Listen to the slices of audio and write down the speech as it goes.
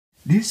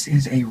This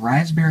is a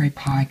Raspberry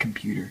Pi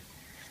computer.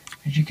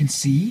 As you can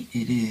see,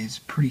 it is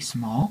pretty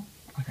small,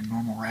 like a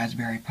normal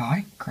Raspberry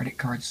Pi, credit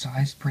card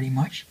size pretty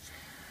much.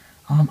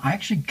 I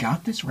actually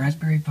got this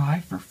Raspberry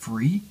Pi for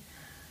free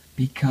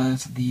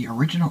because the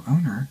original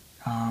owner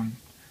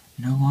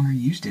no longer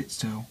used it,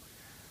 so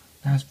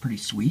that was pretty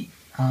sweet.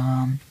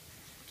 Let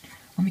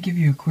me give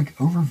you a quick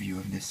overview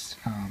of this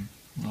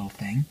little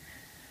thing.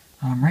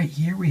 Right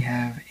here we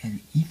have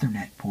an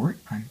Ethernet port.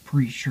 I'm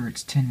pretty sure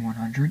it's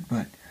 10100,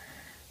 but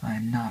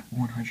I'm not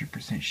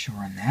 100% sure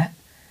on that.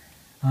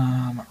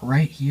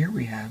 Right here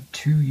we have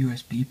two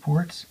USB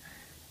ports,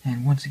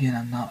 and once again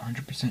I'm not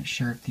 100%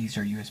 sure if these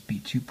are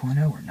USB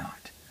 2.0 or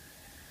not.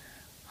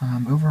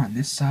 Over on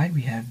this side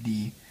we have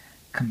the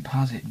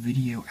composite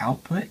video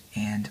output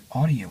and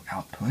audio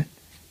output,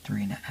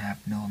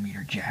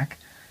 3.5mm jack.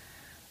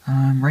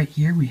 Right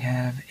here we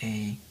have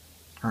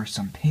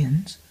some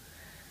pins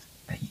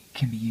that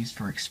can be used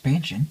for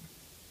expansion.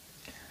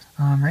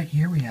 Right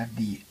here we have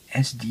the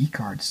SD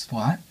card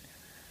slot,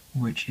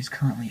 which is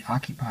currently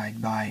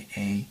occupied by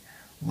a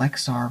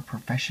Lexar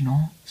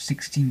Professional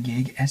 16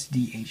 gig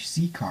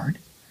SDHC card,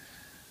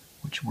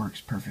 which works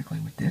perfectly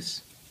with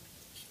this.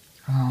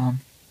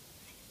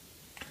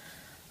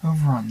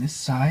 Over on this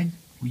side,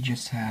 we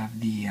just have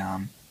the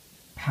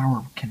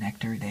power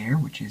connector there,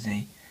 which is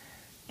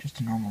just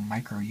a normal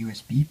micro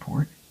USB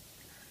port.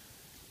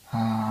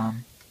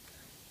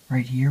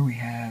 Right here we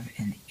have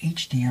an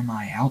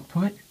HDMI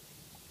output.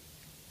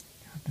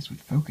 I hope this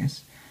would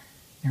focus.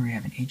 There we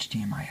have an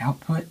HDMI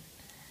output,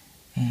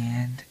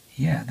 and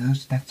yeah,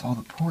 that's all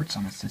the ports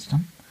on the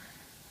system.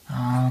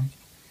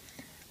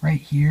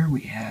 Right here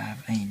we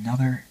have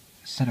another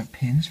set of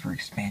pins for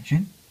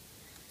expansion,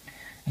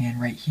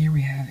 and right here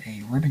we have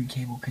a ribbon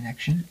cable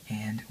connection,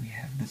 and we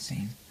have the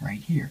same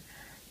right here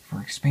for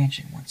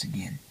expansion once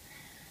again.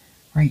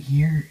 Right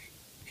here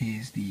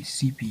is the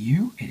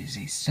CPU. It is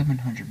a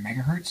 700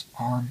 MHz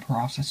ARM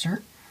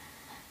processor,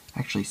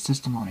 actually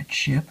system on a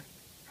chip.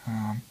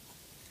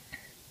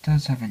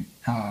 Does have an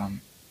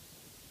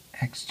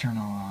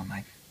external,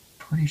 I'm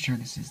pretty sure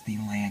this is the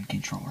LAN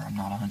controller. I'm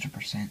not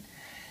 100%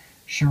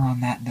 sure on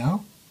that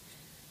though.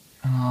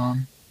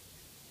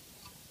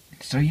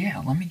 So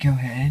yeah, let me go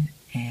ahead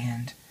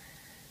and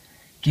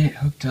get it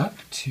hooked up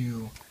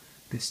to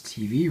this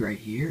TV right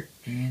here,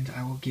 and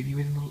I will give you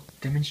a little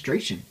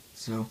demonstration.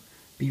 So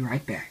be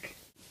right back.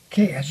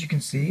 Okay, as you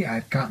can see,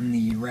 I've gotten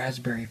the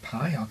Raspberry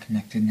Pi all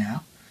connected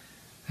now.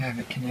 I have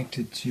it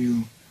connected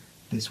to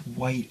this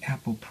white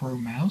Apple Pro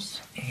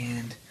mouse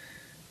and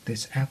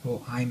this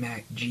Apple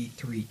iMac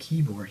G3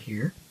 keyboard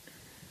here.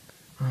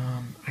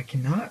 I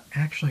cannot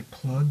actually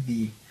plug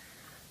the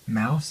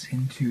mouse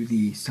into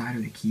the side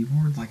of the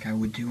keyboard like I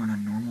would do on a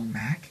normal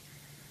Mac,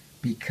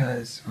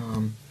 because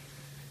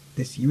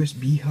this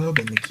USB hub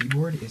in the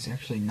keyboard is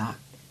actually not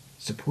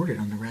supported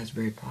on the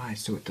Raspberry Pi,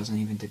 so it doesn't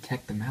even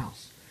detect the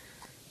mouse.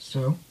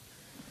 So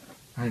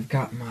I've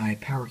got my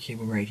power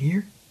cable right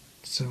here,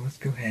 so let's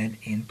go ahead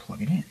and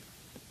plug it in.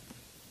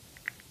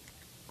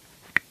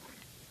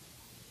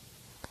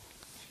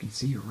 As you can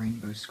see, a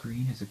rainbow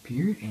screen has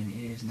appeared and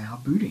it is now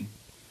booting.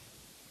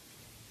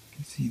 You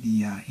can see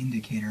the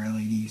indicator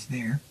LEDs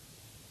there.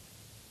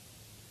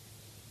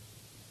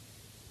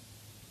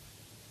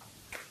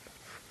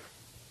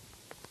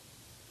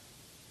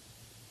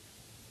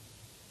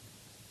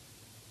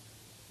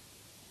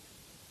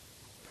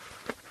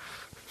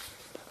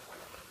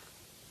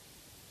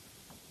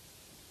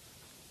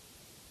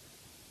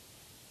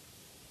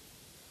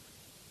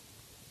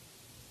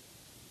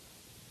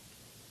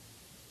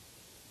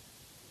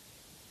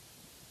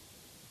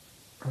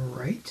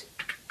 Alright,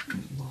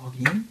 log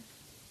in.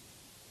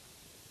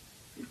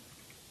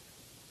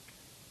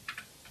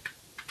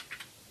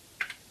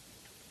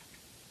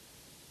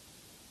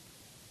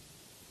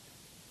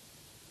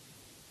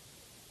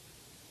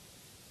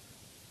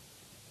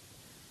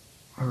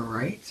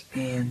 Alright,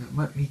 and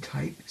let me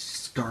type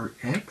Start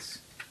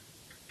X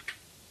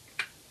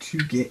to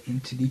get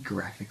into the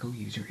graphical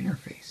user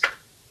interface.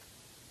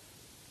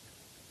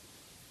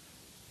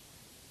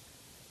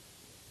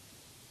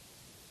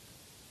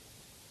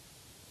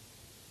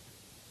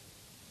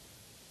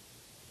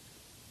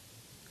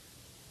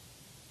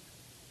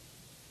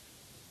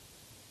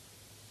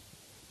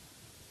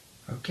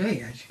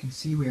 Okay, as you can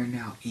see, we are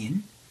now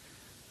in.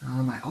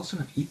 I also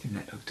have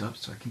Ethernet hooked up,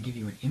 so I can give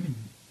you an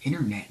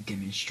internet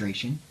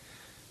demonstration.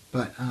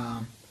 But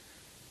as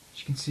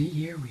you can see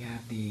here, we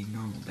have the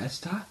normal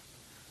desktop.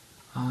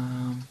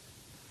 I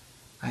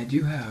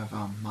do have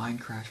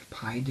Minecraft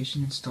Pi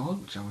Edition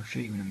installed, which I will show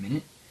you in a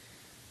minute.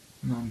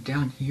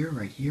 Down here,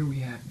 right here, we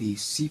have the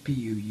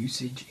CPU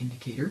usage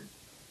indicator.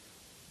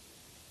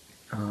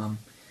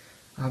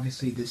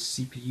 Obviously, this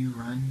CPU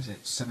runs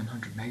at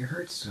 700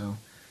 MHz, so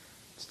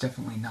it's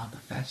definitely not the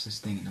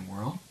fastest thing in the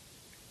world.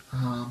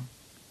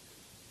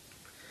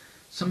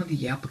 Some of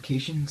the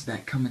applications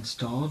that come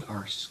installed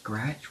are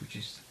Scratch, which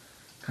is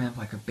kind of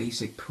like a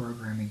basic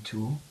programming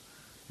tool.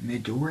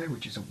 Midori,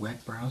 which is a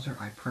web browser.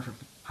 I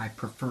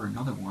prefer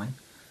another one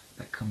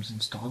that comes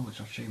installed,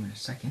 which I'll show you in a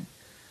second.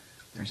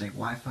 There's a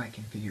Wi-Fi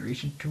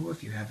configuration tool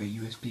if you have a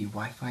USB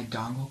Wi-Fi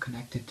dongle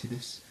connected to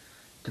this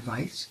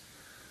device.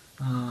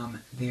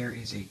 There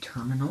is a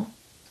terminal,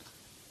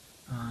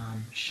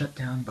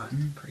 shutdown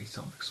button, pretty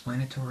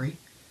self-explanatory.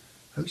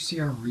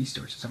 OCR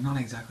resources, I'm not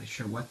exactly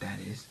sure what that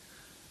is.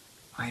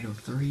 Idle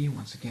 3,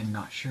 once again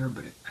not sure,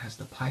 but it has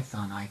the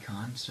Python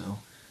icon, so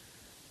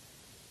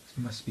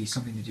it must be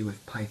something to do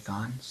with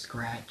Python.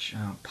 Scratch,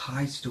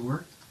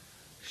 PyStore,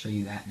 show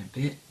you that in a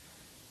bit.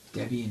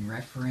 Debian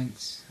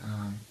reference,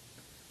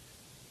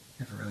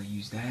 never really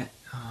used that,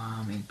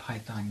 and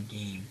Python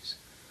games,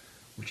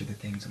 which are the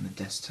things on the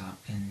desktop,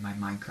 and my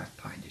Minecraft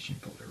Pi Edition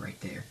folder right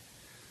there.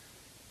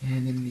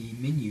 And in the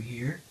menu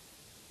here,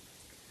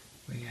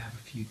 we have a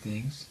few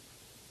things.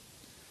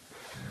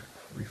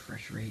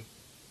 Refresh rate.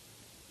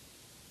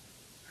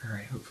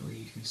 Alright, hopefully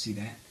you can see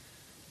that.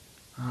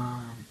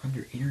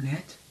 Under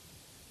Internet,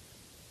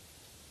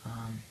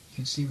 you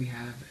can see we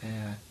have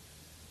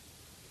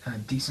a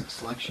decent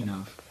selection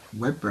of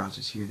web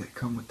browsers here that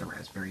come with the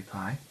Raspberry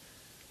Pi.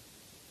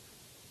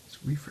 This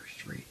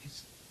refresh rate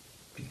is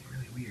being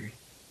really weird.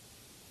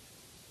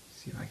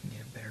 Let's see if I can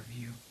get a better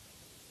view.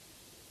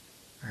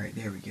 Alright,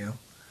 there we go.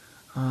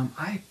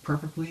 I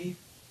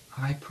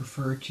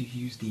prefer to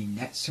use the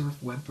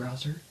NetSurf web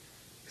browser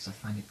because I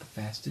find it the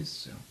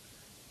fastest, so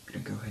I'm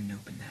going to go ahead and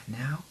open that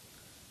now.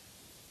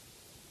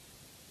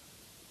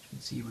 You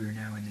can see we're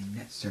now in the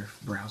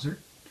NetSurf browser.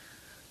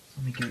 So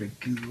let me go to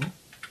Google.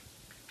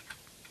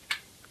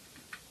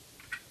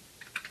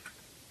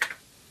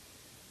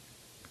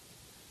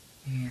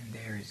 And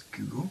there is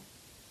Google.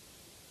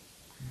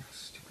 Oh,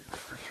 stupid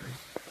refresh rate.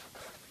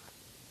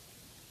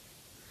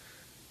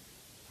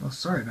 Well,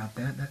 sorry about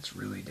that. That's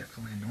really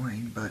definitely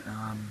annoying, but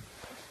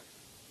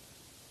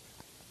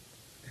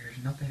there's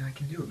nothing I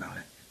can do about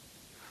it.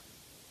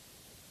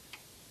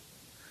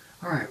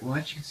 Alright, well,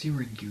 as you can see,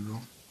 we're in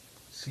Google.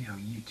 Let's see how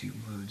YouTube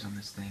loads on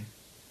this thing.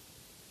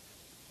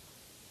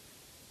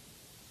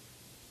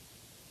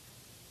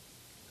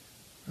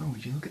 Oh,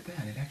 would you look at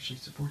that? It actually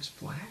supports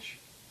Flash?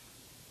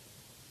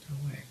 No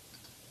way.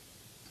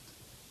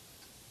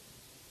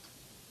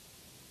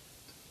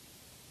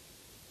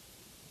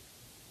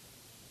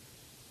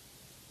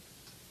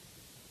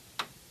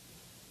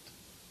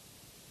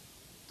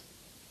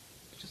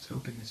 Let's just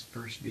open this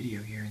first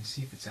video here and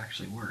see if it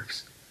actually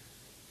works.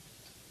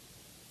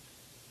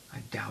 I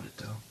doubt it,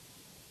 though.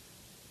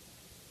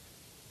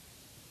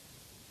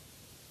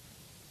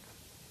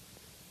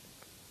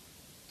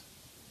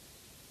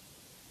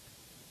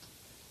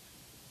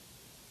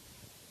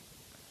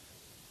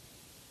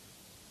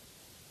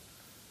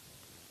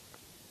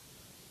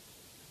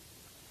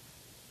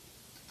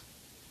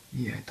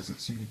 Yeah, it doesn't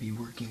seem to be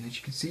working. As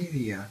you can see,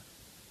 the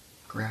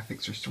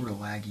graphics are sort of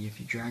laggy. If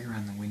you drag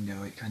around the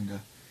window, it kind of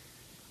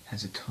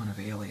has a ton of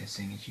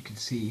aliasing, as you can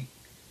see.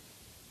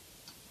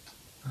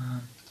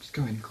 Just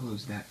go ahead and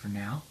close that for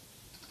now.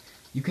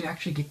 You can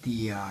actually get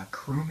the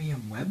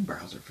Chromium web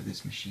browser for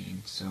this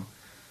machine, so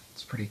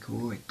it's pretty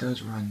cool. It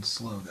does run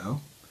slow,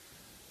 though,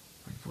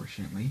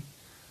 unfortunately.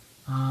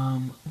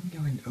 Let me go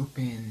ahead and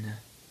open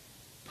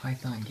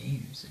Python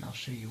games, and I'll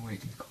show you what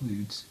it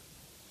includes.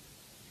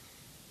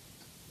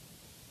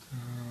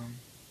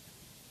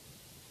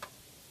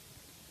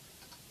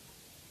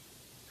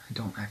 I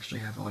don't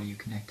actually have audio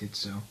connected,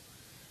 so...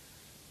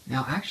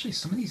 Now, actually,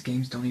 some of these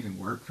games don't even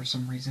work for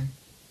some reason.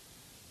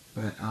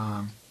 But,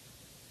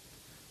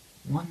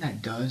 one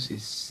that does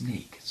is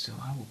Snake, so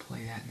I will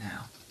play that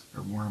now.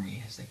 Or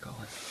Wormy, as they call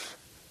it.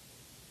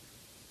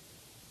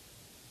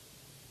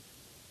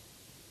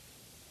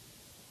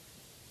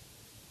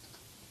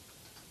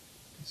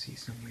 You can see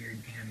some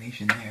weird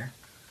animation there.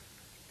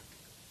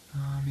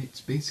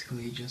 It's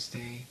basically just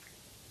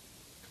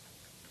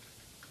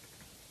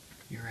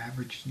your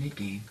average Snake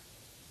game.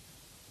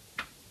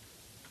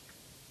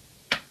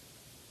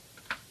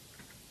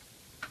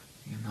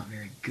 I'm not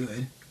very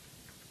good.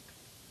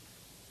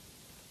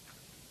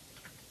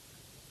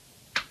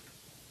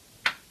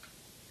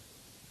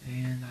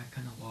 And I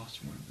kind of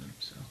lost one of them,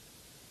 so...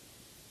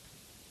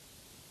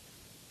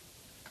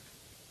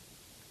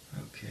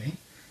 Okay.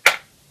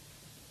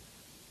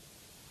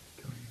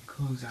 Go ahead and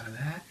close out of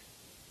that.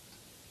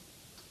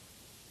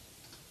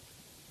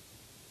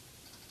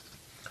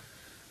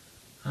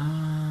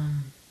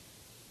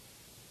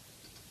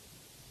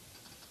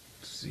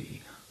 Let's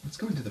see. Let's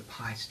go into the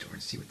Pi store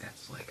and see what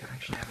that's like. I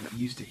actually haven't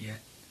used it yet.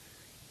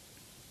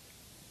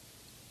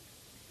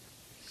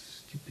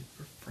 Stupid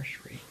refresh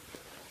rate.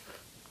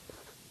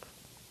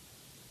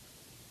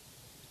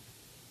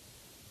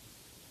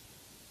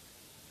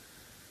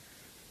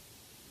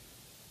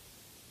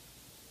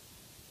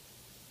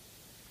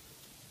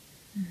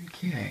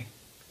 Okay.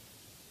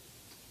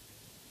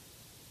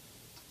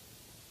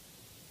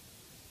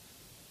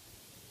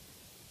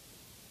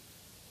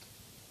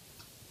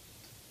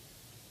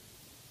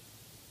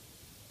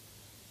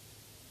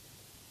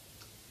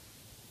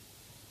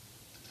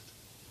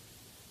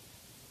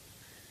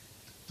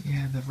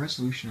 Yeah, the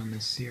resolution on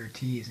this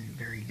CRT isn't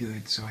very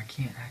good, so I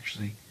can't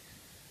actually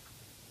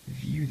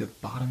view the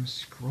bottom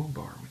scroll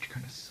bar, which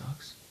kind of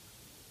sucks.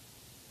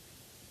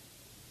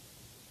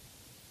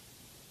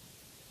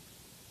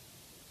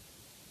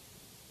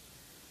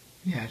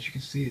 yeah, as you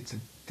can see,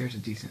 there's a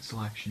decent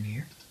selection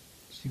here.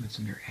 Let's see what's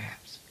under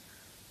apps.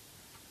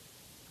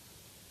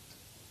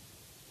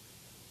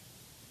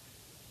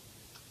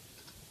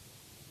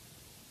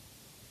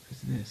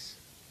 What's this?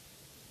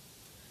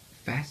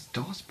 Fast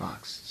DOS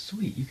box.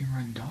 Sweet, you can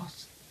run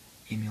DOS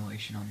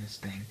emulation on this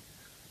thing.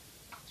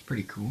 It's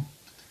pretty cool.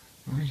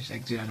 Let me just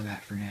exit out of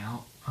that for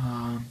now.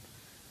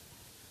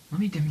 Let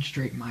me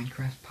demonstrate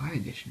Minecraft Pi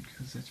Edition,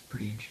 because that's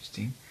pretty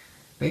interesting.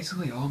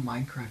 Basically, all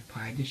Minecraft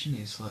Pi Edition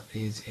is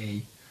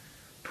a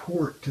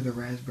port to the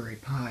Raspberry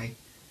Pi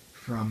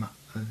from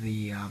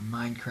the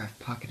Minecraft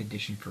Pocket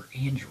Edition for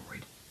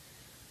Android.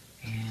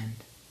 And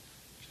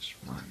just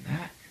run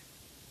that.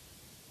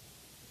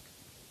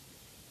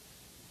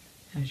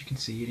 As you can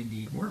see, it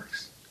indeed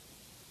works.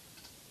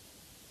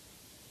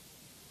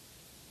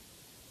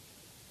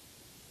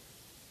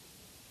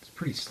 It's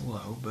pretty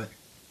slow, but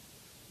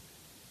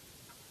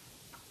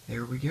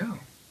there we go.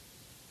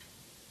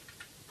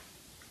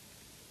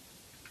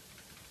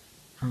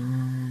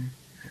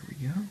 There we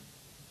go.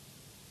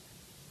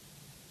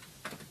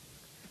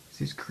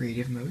 This is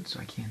creative mode, so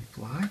I can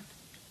fly.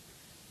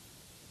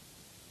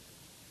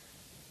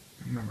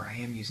 Remember, I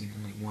am using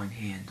only one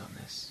hand on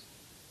this.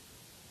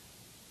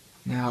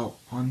 Now,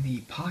 on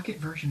the Pocket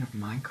version of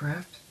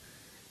Minecraft,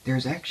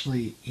 there's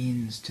actually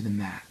ends to the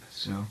map,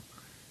 so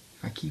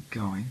if I keep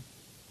going,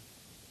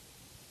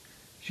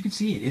 as you can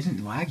see, it isn't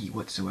laggy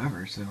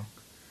whatsoever, so,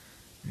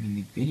 I mean,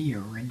 the video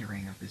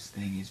rendering of this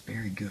thing is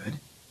very good.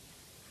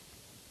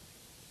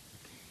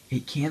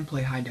 It can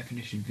play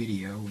high-definition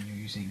video when you're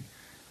using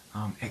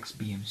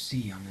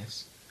XBMC on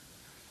this.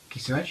 Okay,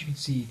 so as you can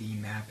see, the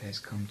map has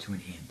come to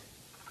an end.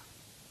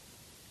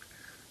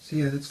 So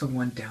yeah, that's the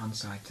one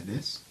downside to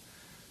this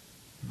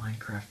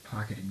Minecraft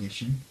Pocket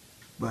Edition,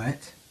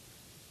 but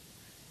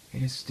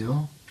it is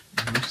still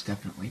most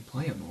definitely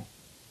playable.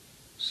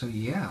 So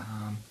yeah,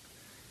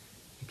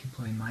 you can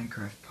play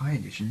Minecraft Pi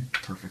Edition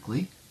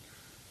perfectly.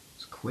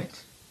 Let's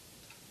quit.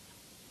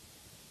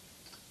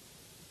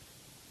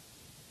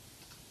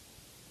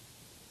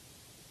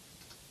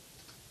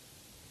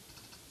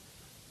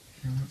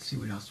 And let's see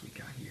what else we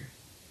got here.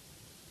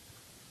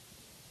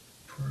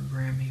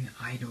 Programming,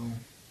 idle.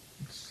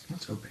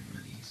 Let's open one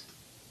of these.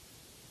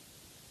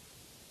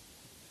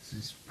 This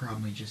is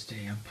probably just a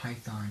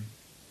Python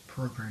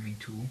programming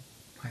tool,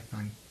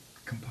 Python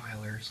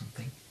compiler or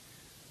something.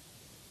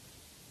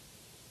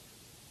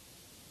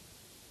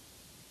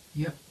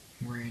 Yep,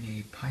 we're in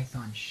a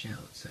Python shell,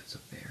 it says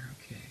up there,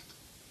 okay.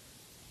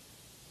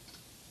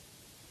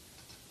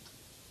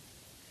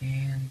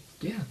 And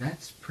yeah,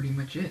 that's pretty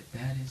much it.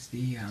 That is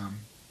the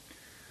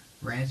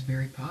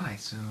Raspberry Pi,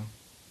 so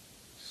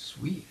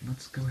sweet.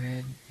 Let's go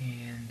ahead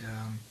and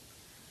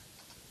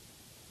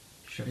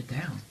shut it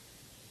down.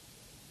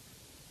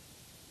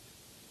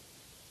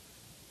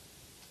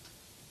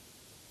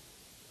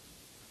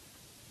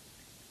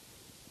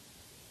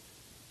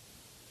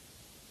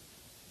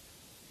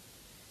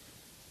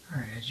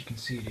 Alright, as you can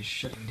see, it is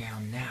shutting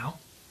down now.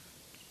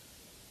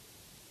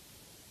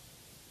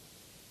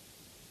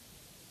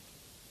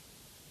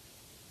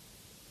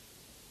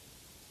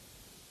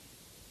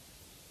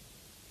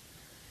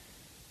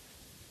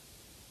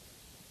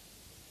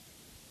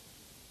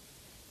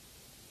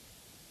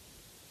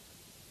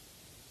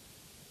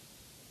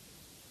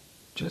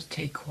 Does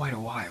take quite a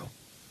while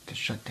to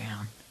shut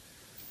down.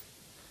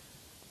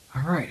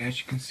 Alright, as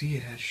you can see,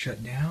 it has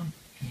shut down,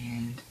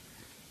 and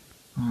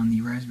on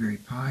the Raspberry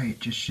Pi it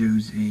just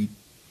shows a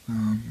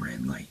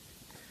red light.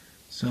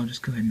 So I'll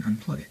just go ahead and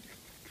unplug it.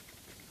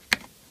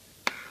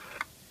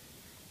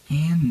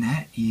 And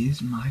that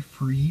is my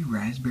free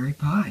Raspberry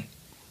Pi.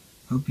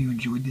 Hope you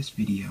enjoyed this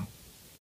video.